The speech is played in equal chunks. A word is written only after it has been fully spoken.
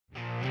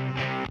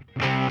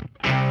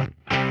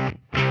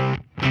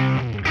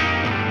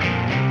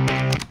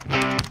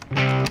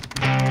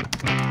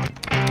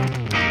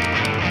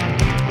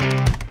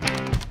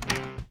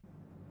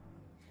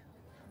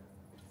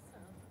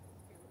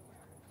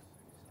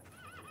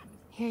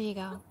Here you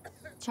go.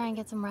 Try and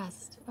get some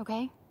rest,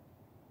 okay?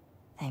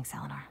 Thanks,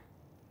 Eleanor.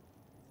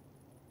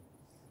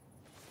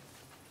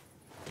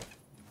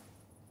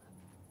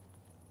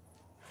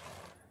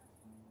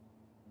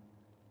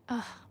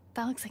 Ugh,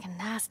 that looks like a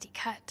nasty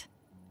cut.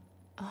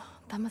 Oh,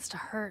 that must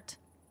have hurt.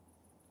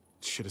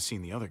 Should have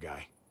seen the other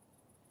guy.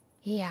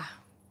 Yeah.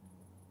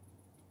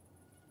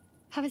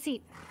 Have a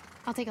seat.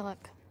 I'll take a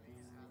look.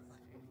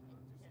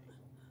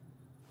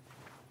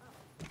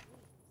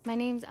 My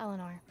name's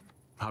Eleanor.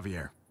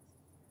 Javier.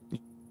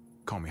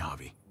 Call me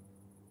Javi.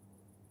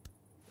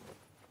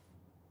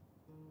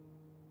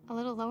 A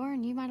little lower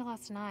and you might have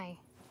lost an eye.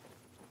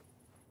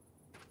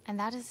 And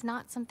that is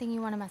not something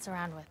you want to mess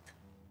around with.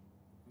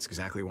 It's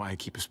exactly why I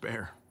keep a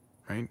spare,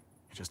 right?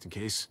 Just in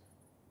case.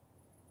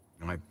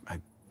 You know,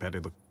 I bet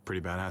I'd look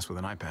pretty badass with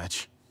an eye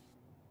patch.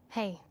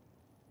 Hey,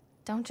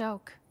 don't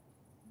joke.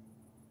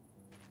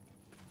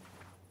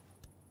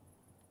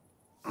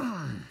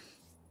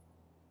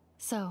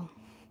 So,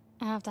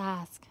 I have to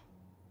ask,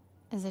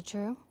 is it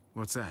true?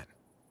 What's that?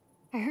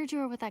 I heard you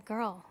were with that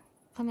girl,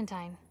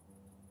 Clementine.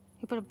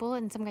 You put a bullet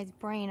in some guy's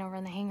brain over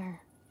in the hangar.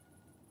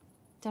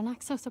 Don't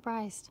act so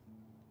surprised.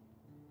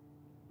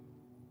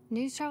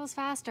 News travels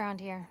fast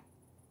around here.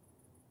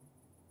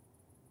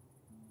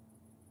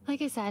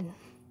 Like I said,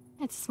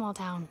 it's a small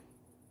town.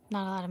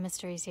 Not a lot of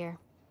mysteries here.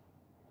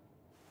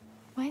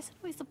 Why is it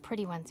always the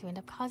pretty ones who end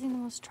up causing the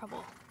most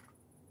trouble?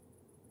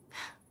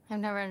 I've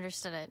never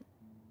understood it.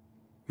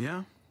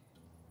 Yeah?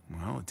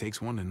 Well, it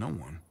takes one to know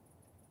one.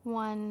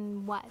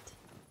 One what?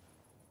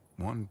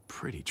 One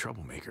pretty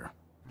troublemaker.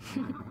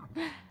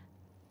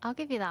 I'll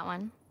give you that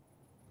one.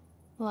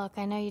 Look,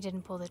 I know you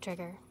didn't pull the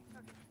trigger,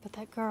 but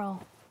that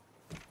girl,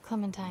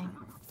 Clementine,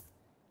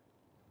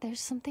 there's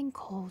something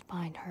cold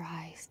behind her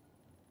eyes.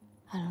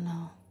 I don't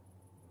know.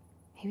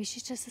 Maybe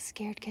she's just a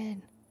scared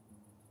kid.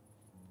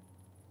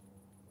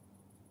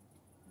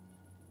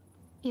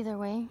 Either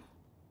way,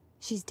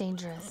 she's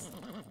dangerous.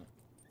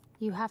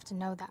 You have to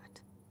know that.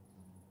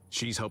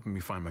 She's helping me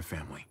find my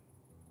family.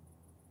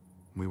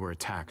 We were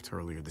attacked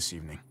earlier this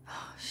evening.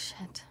 Oh,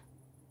 shit.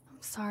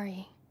 I'm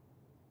sorry.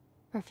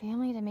 For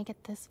family to make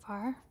it this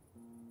far?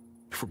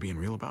 If we're being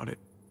real about it,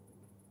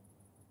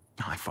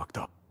 I fucked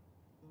up.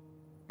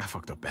 I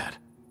fucked up bad.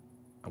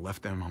 I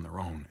left them on their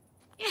own.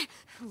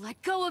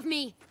 Let go of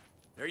me!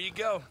 There you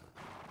go.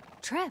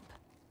 Trip,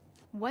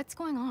 what's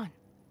going on?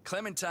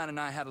 Clementine and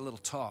I had a little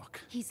talk.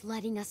 He's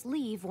letting us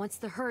leave once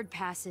the herd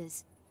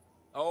passes.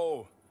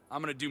 Oh,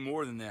 I'm gonna do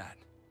more than that.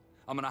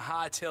 I'm gonna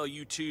hightail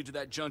you two to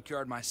that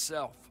junkyard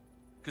myself.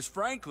 Because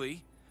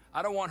frankly,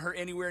 I don't want her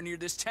anywhere near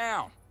this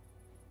town.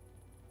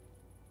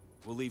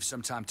 We'll leave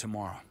sometime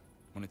tomorrow,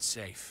 when it's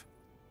safe.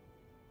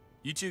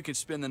 You two can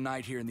spend the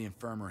night here in the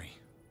infirmary.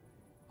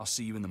 I'll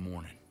see you in the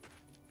morning.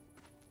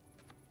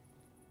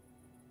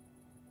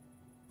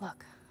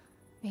 Look,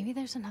 maybe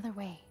there's another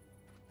way.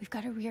 We've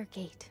got a rear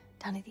gate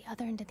down at the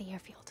other end of the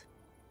airfield.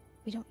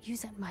 We don't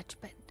use it much,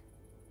 but,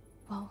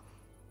 well,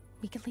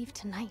 we could leave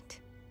tonight.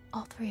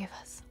 All three of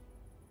us.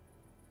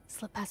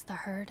 Slip past the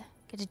herd,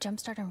 get a jump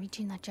start on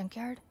reaching that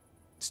junkyard.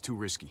 It's too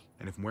risky.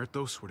 And if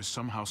Muertos were to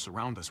somehow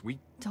surround us,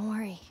 Don't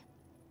worry.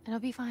 It'll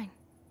be fine.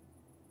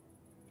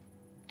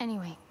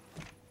 Anyway,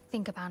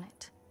 think about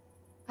it.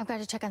 I've got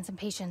to check on some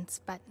patients,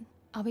 but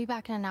I'll be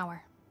back in an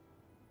hour.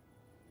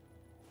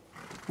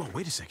 Whoa,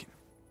 wait a second.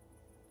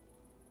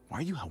 Why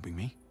are you helping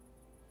me?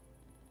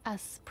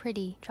 Us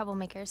pretty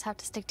troublemakers have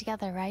to stick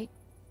together, right?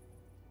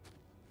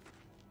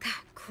 God,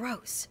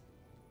 gross.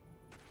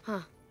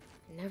 Huh.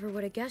 Never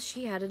would have guessed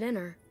she had it in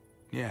her.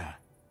 Yeah.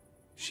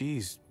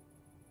 She's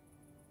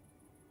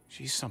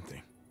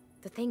something.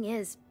 The thing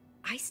is,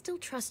 I still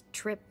trust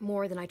Trip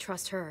more than I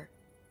trust her.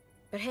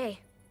 But hey,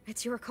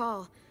 it's your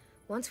call.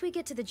 Once we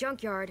get to the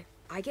junkyard,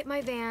 I get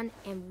my van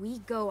and we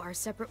go our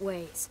separate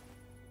ways.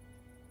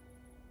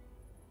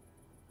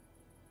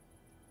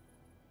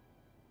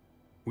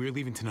 We're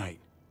leaving tonight.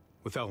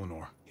 With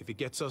Eleanor. If it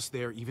gets us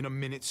there even a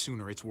minute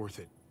sooner, it's worth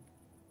it.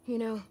 You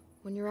know,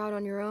 when you're out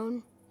on your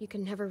own, you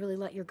can never really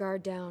let your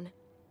guard down.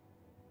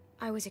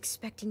 I was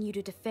expecting you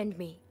to defend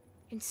me.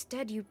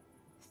 Instead, you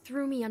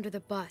threw me under the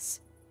bus.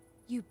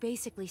 You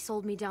basically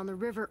sold me down the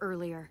river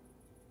earlier.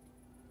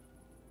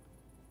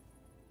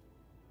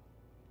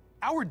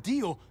 Our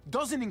deal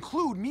doesn't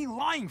include me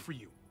lying for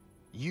you.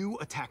 You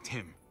attacked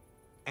him,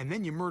 and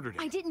then you murdered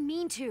him. I didn't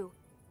mean to.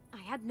 I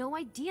had no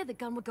idea the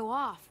gun would go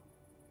off.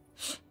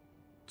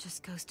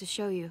 Just goes to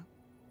show you,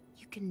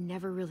 you can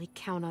never really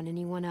count on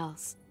anyone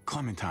else.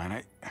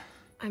 Clementine,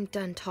 I'm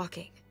done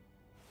talking.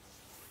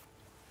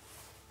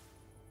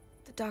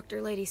 The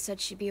doctor lady said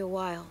she'd be a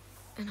while,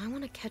 and I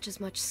want to catch as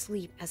much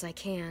sleep as I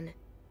can.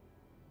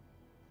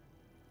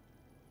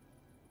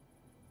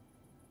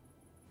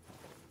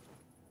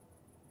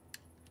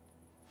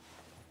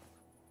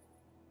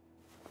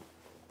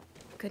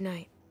 Good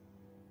night.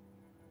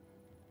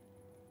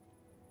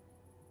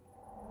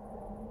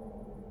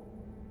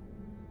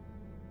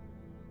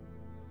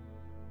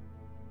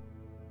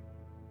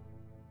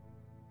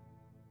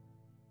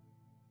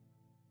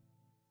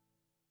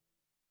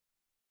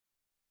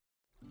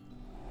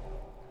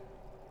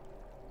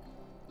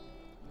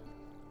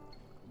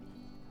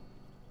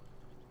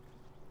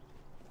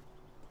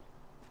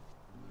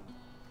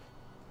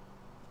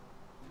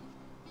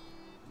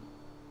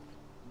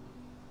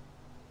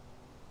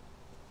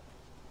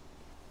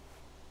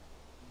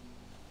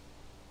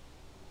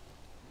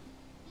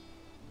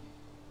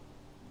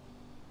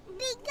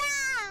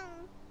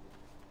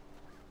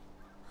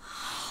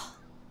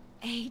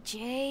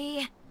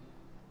 AJ.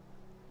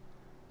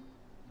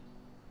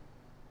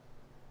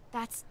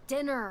 That's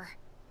dinner.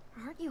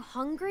 Aren't you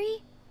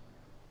hungry?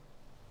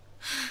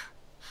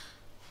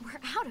 We're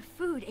out of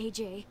food,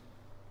 AJ.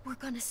 We're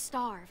gonna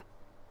starve.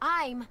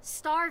 I'm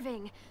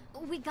starving.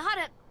 We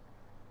gotta...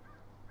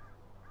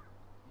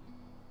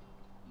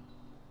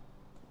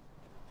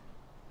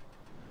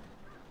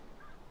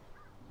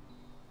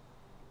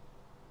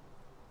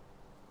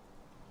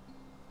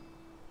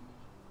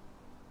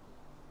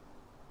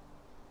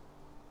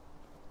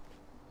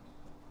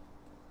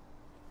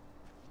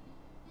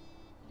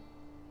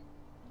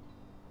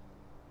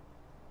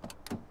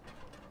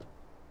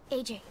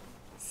 AJ,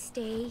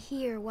 stay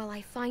here while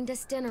I find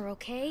us dinner,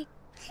 okay?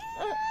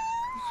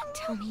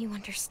 Tell me you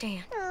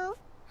understand. No.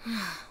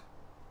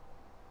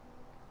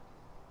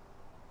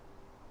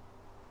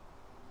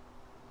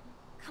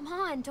 Come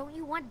on, don't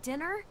you want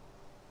dinner?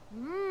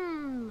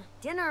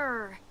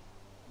 Dinner.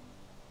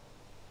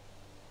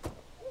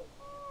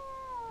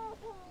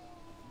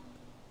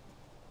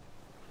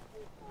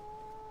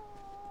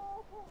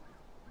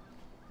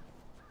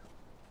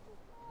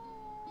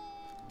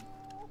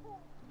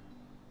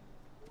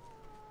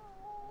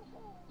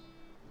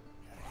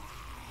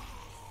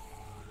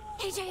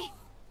 AJ!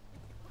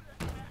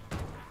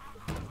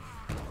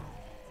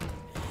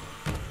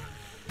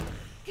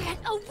 Get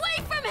away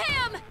from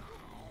him!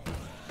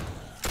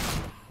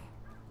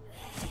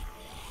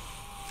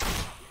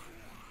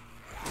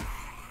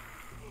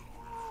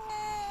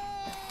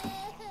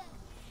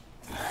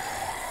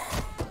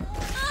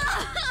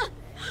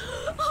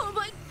 Oh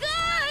my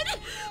god!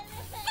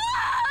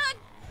 Fuck!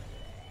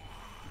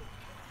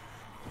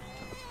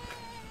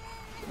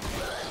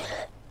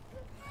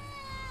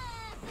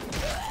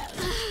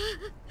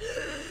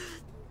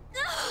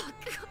 Oh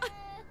god!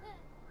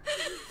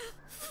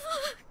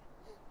 Fuck!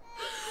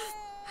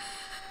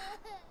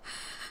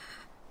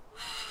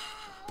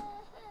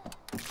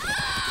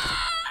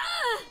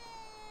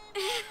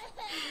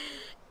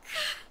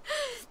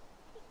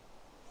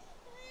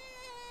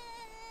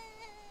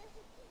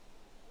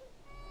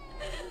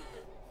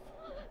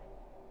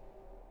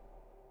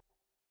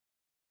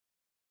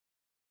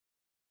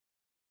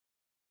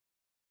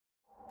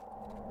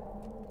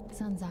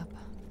 Sun's up.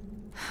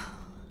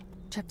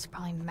 Trip's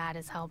probably mad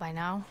as hell by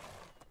now.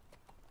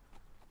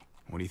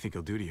 What do you think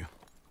he'll do to you?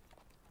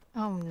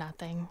 Oh,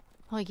 nothing.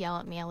 He'll yell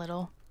at me a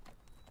little.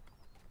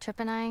 Trip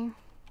and I,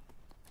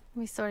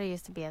 we sort of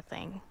used to be a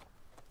thing.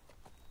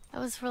 It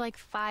was for like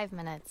 5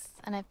 minutes,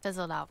 and it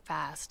fizzled out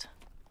fast.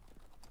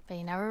 But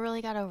he never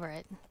really got over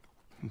it.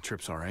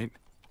 Trip's all right.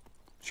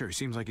 Sure, he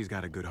seems like he's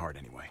got a good heart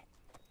anyway.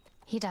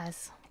 He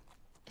does.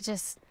 It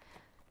just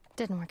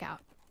didn't work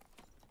out.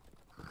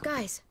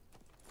 Guys,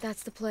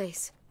 that's the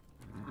place.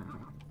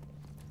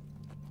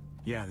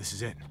 Yeah, this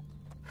is it.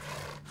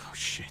 Oh,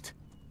 shit.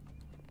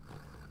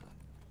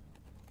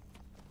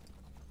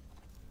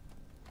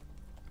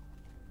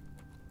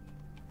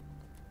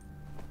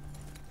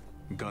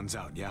 Guns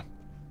out, yeah?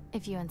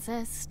 If you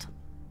insist.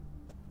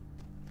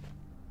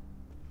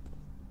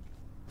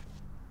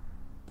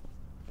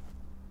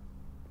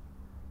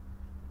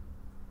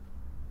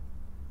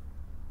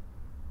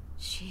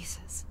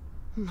 Jesus.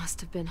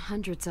 Must have been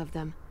hundreds of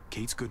them.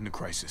 Kate's good in a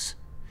crisis.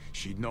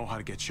 She'd know how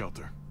to get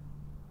shelter.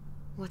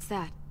 What's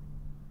that?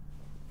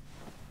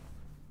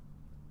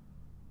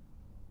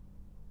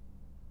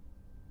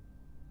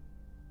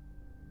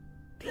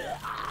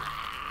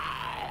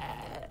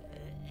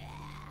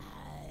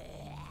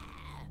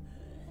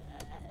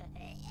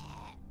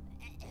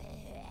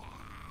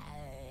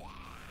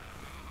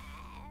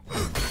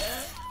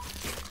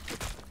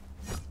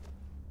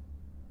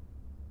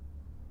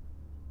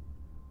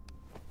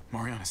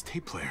 Mariana's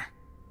tape player.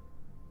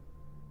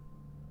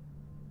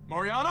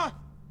 Mariana?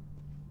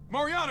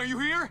 Mariana, are you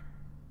here?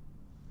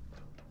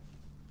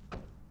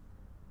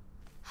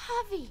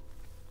 Javi,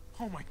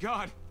 Oh my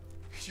god.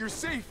 You're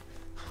safe.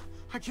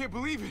 I can't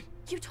believe it.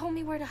 you told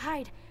me where to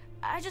hide.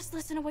 I just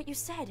listened to what you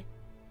said.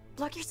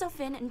 Lock yourself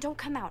in and don't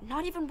come out,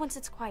 not even once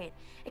it's quiet.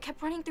 It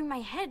kept running through my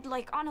head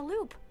like on a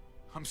loop.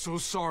 I'm so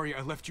sorry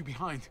I left you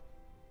behind.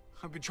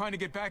 I've been trying to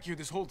get back here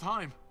this whole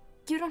time.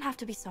 You don't have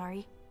to be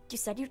sorry. You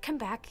said you'd come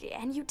back,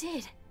 and you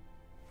did.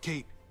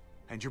 Kate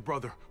and your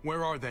brother,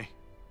 where are they?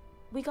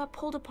 We got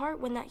pulled apart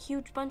when that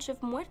huge bunch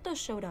of muertos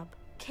showed up.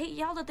 Kate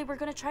yelled that they were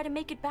gonna try to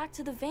make it back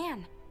to the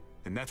van.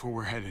 And that's where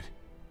we're headed.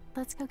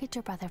 Let's go get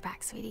your brother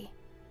back, sweetie.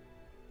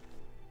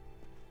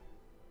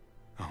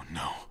 Oh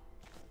no.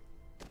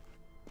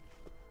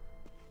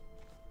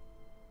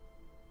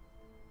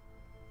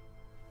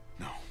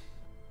 No.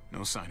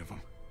 No sign of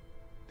them.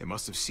 They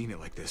must have seen it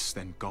like this,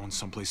 then gone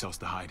someplace else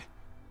to hide.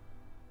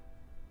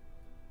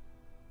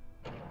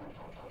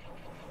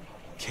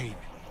 Kate.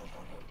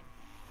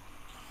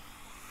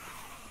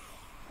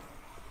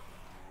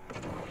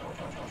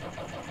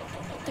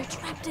 They're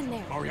trapped in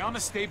there. Mariana,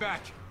 stay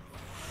back.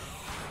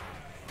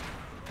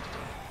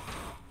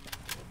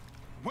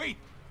 Wait!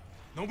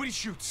 Nobody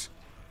shoots.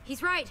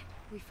 He's right.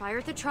 We fire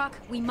at the truck,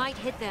 we might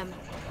hit them.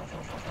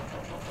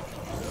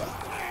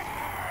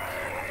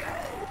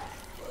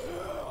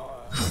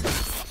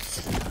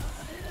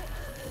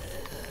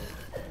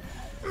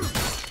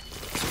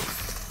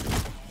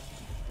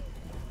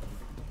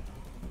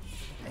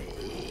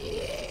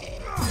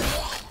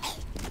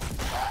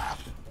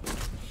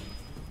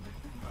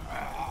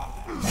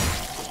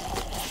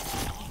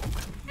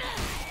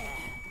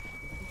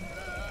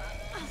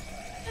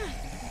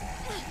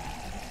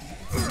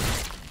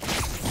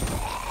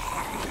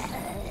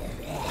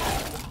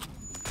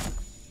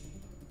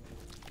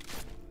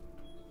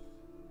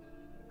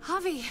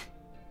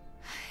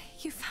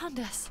 found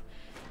us.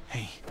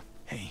 Hey,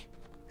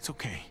 it's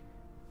okay.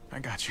 I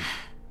got you.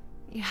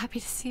 You happy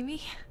to see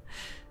me?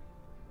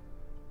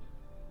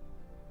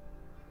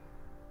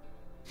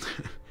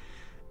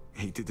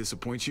 Hate to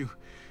disappoint you,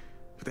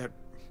 but that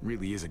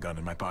really is a gun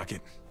in my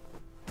pocket.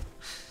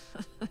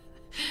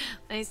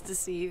 Nice to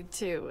see you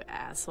too,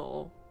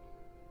 asshole.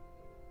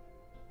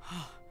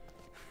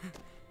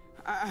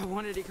 I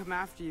wanted to come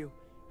after you.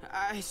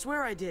 I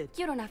swear I did.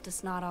 You don't have to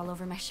snot all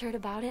over my shirt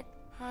about it.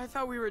 I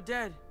thought we were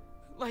dead.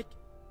 Like,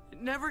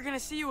 never gonna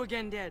see you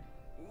again dead.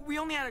 We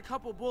only had a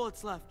couple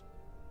bullets left.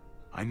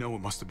 I know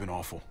it must have been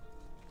awful,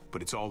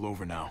 but it's all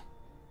over now.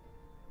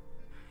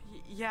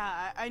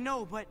 Yeah, I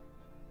know, but...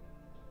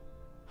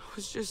 I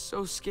was just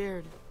so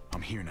scared.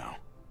 I'm here now.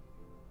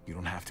 You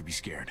don't have to be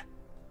scared.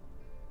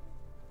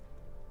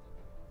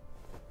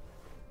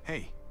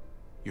 Hey,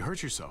 you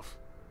hurt yourself.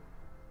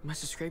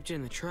 Must have scraped it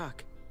in the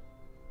truck.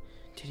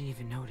 Didn't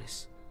even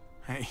notice.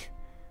 Hey,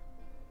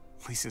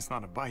 at least it's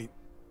not a bite.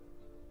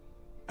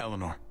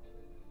 Eleanor,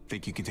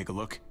 think you can take a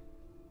look?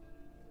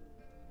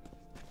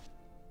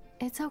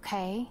 It's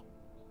okay.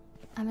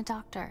 I'm a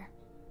doctor.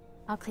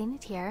 I'll clean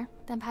it here,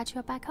 then patch you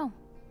up back home.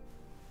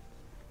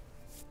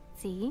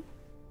 See?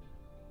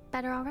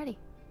 Better already.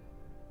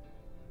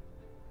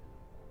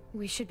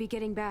 We should be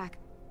getting back.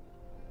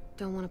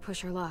 Don't want to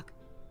push our luck.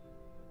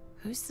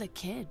 Who's the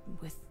kid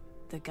with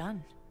the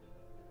gun?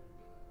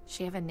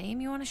 She have a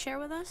name you want to share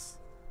with us?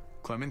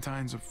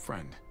 Clementine's a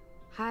friend.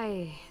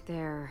 Hi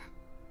there.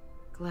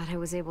 Glad I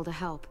was able to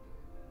help.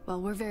 Well,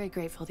 we're very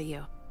grateful to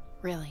you.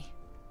 Really.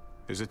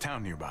 There's a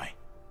town nearby.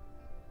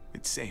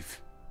 It's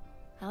safe.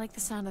 I like the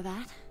sound of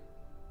that.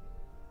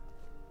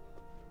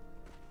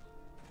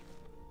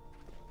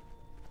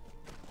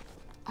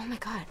 Oh my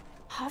god.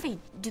 Javi,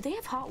 do they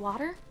have hot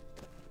water?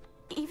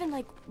 Even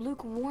like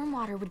lukewarm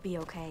water would be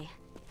okay.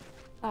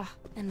 Ugh,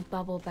 and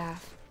bubble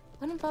bath.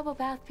 Wouldn't bubble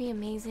bath be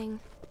amazing?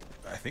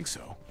 I think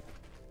so.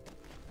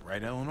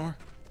 Right, Eleanor?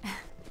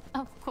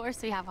 Of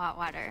course we have hot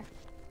water.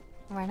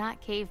 We're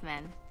not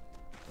cavemen.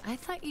 I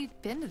thought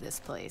you'd been to this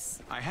place.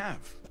 I have.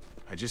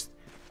 I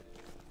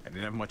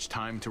didn't have much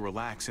time to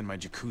relax in my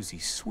jacuzzi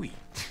suite,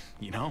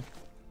 you know?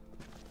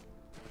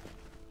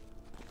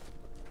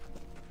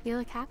 You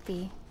look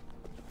happy.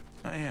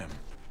 I am.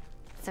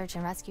 Search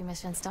and rescue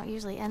missions don't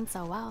usually end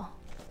so well.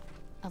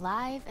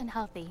 Alive and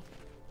healthy.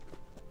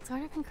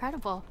 Sort of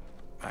incredible.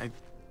 I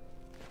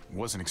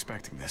wasn't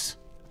expecting this.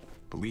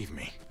 Believe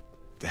me,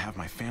 to have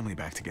my family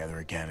back together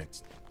again,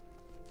 it's...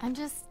 I'm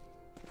just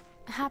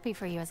happy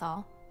for you is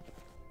all.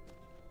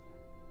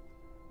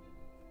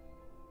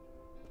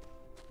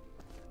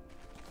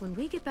 When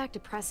we get back to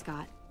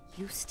Prescott,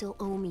 you still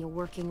owe me a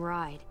working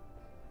ride.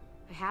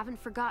 I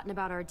haven't forgotten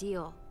about our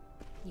deal.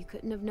 You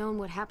couldn't have known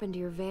what happened to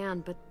your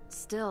van, but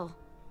still.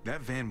 That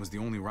van was the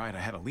only ride I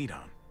had a lead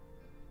on.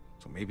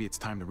 So maybe it's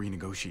time to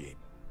renegotiate.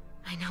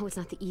 I know it's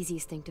not the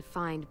easiest thing to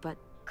find, but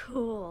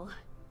cool.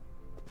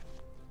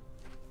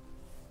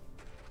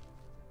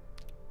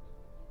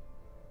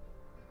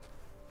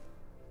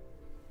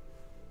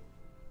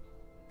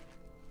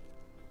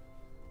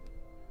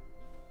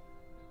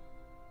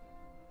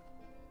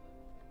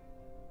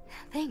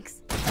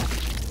 Thanks.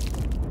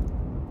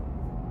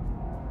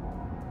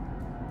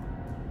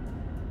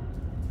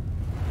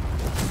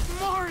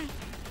 Mari!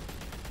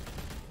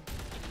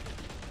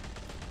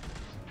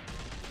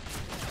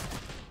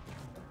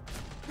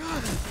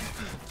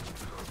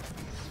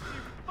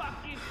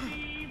 Fucking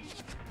thieves!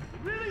 You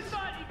really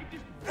thought you could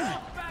just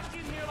walk back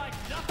in here like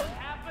nothing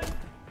happened?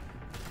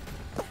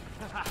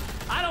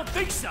 I don't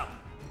think so!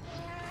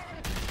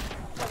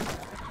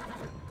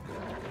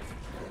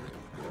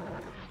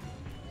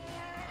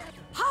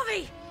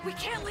 Javi! We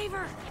can't leave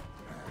her!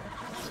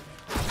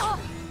 Oh!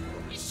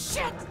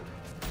 Shit!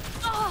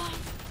 Oh!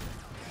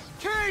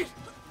 Kate!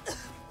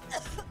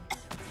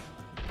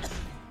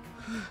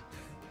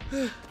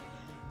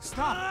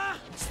 Stop!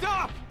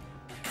 Stop!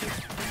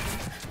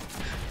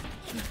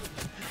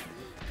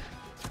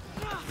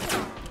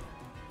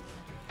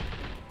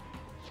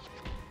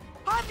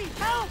 Javi,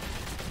 help!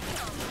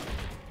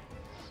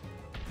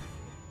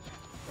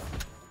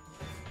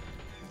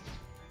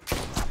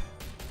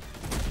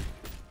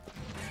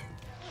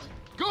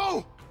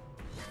 Go!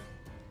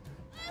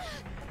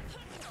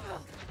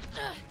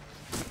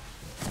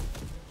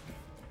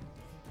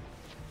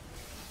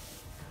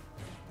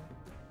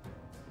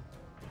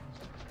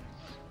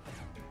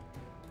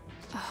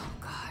 Oh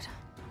god.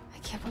 I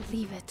can't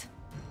believe it.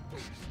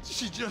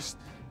 She just...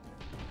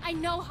 I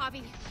know,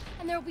 Javi,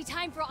 and there will be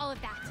time for all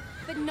of that,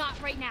 but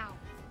not right now.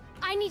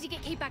 I need to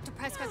get Kate back to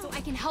Prescott so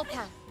I can help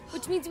her,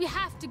 which means we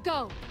have to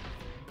go.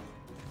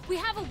 We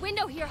have a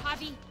window here,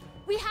 Javi.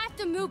 We have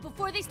to move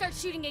before they start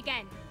shooting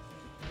again.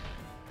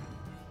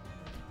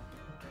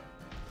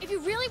 If you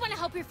really want to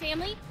help your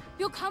family,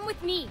 you'll come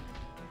with me.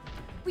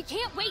 We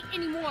can't wait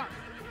anymore.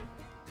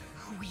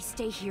 We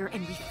stay here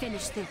and we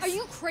finish this. Are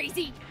you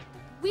crazy?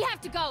 We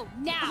have to go,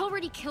 now! I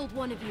already killed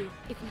one of you.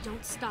 If we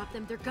don't stop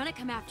them, they're gonna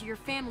come after your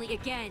family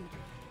again.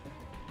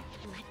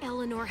 Let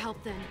Eleanor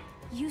help them.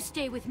 You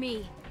stay with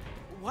me.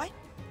 What?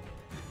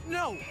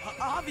 No,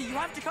 Javi, you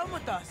have to come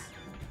with us.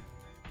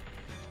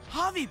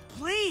 Javi,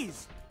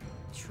 please!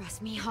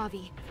 Trust me,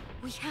 Javi.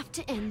 We have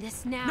to end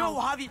this now. No,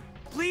 Javi,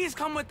 please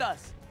come with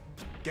us.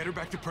 Get her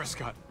back to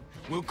Prescott.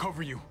 We'll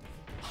cover you.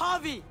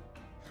 Javi!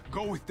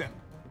 Go with them.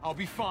 I'll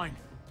be fine.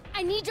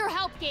 I need your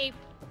help, Gabe.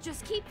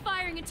 Just keep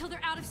firing until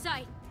they're out of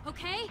sight,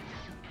 okay?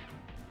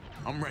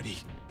 I'm ready.